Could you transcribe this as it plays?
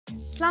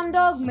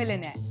Slumdog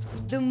Millionaire,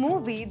 the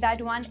movie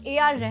that won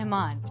AR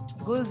Rahman,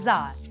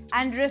 Gulzar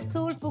and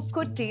Resul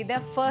Poookutty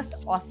their first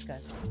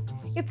Oscars.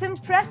 It's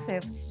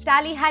impressive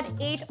Tally had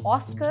 8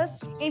 Oscars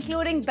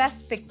including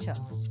Best Picture.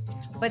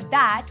 But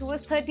that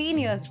was 13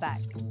 years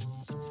back.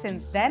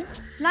 Since then,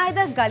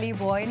 neither Gully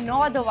Boy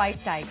nor The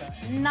White Tiger,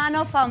 none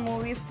of our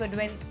movies could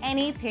win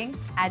anything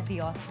at the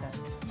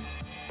Oscars.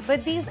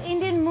 But these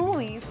Indian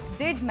movies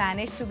did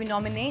manage to be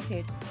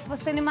nominated for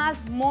cinema's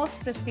most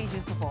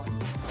prestigious awards.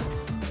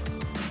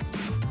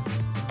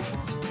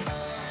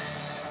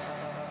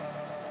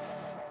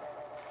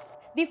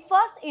 The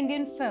first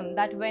Indian film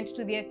that went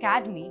to the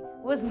Academy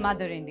was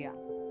Mother India.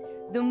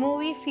 The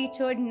movie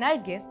featured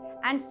Nargis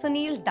and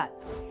Sunil Dutt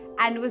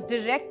and was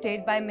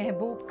directed by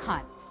Mehboob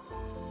Khan.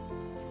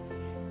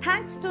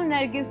 Thanks to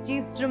Nargis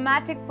ji's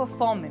dramatic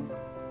performance,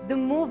 the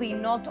movie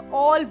knocked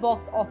all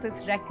box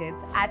office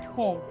records at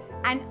home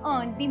and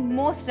earned the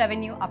most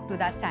revenue up to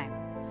that time.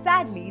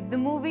 Sadly, the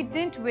movie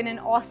didn't win an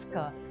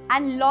Oscar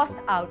and lost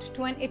out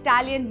to an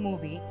Italian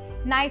movie,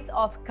 Nights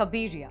of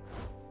Cabiria.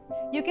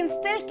 You can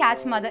still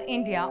catch Mother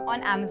India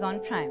on Amazon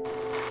Prime.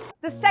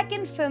 The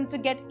second film to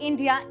get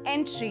India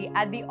entry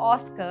at the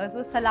Oscars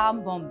was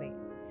Salaam Bombay.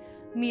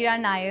 Meera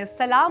Nair's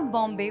Salaam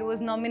Bombay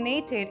was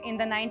nominated in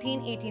the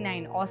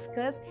 1989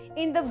 Oscars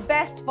in the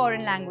Best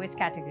Foreign Language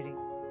category.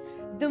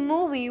 The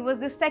movie was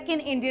the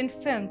second Indian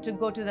film to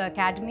go to the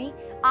Academy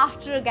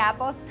after a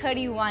gap of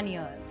 31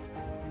 years.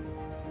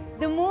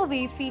 The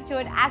movie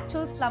featured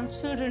actual slum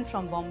children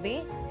from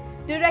Bombay.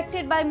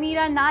 Directed by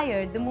Meera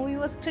Nair, the movie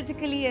was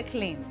critically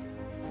acclaimed.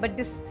 But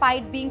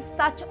despite being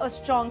such a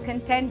strong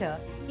contender,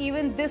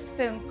 even this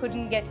film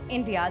couldn't get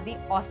India the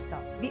Oscar.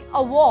 The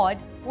award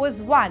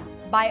was won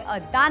by a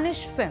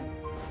Danish film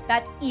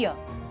that year.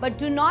 But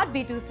do not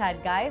be too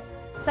sad, guys.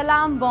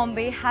 Salaam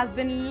Bombay has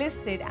been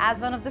listed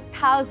as one of the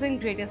 1,000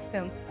 greatest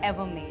films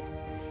ever made.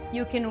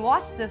 You can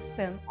watch this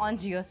film on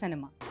Jio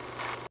Cinema.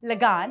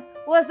 Lagan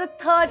was the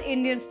third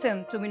Indian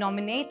film to be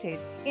nominated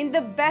in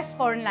the Best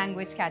Foreign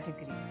Language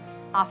category,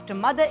 after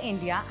Mother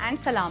India and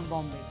Salaam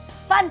Bombay.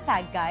 Fun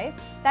fact, guys,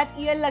 that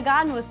year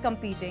Lagan was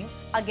competing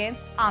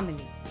against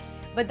Amelie.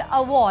 But the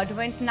award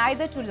went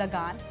neither to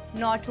Lagan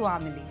nor to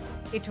Amelie.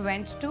 It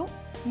went to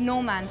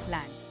No Man's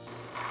Land.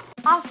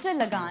 After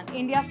Lagan,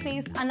 India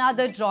faced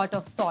another drought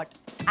of sort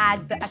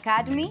at the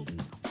Academy.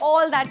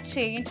 All that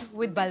changed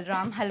with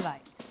Balram Halwai,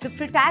 the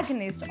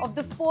protagonist of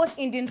the fourth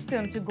Indian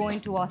film to go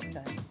into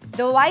Oscars.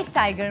 The White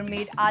Tiger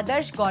made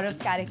Adarsh Gaurav's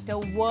character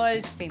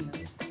world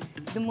famous.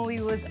 The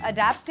movie was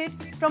adapted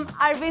from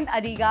Arvind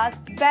Adiga's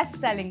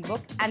best-selling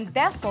book and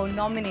therefore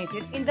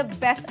nominated in the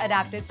Best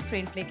Adapted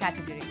Screenplay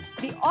category.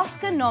 The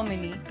Oscar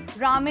nominee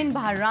Ramin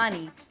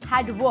Bahrani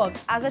had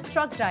worked as a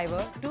truck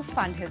driver to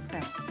fund his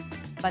film.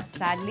 But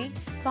sadly,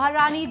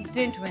 Bahrani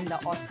didn't win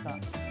the Oscar.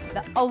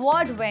 The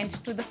award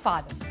went to the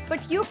father.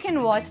 But you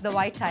can watch The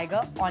White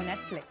Tiger on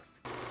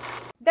Netflix.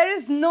 There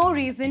is no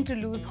reason to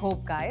lose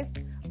hope, guys.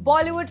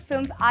 Bollywood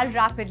films are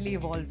rapidly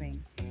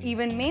evolving.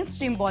 Even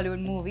mainstream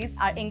Bollywood movies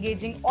are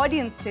engaging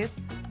audiences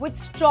with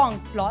strong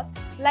plots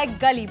like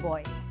Gully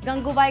Boy,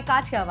 Gangubai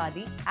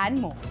Kathiawadi and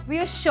more. We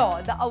are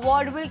sure the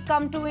award will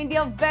come to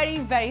India very,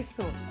 very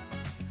soon.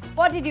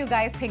 What did you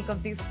guys think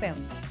of these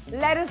films?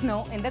 Let us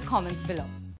know in the comments below.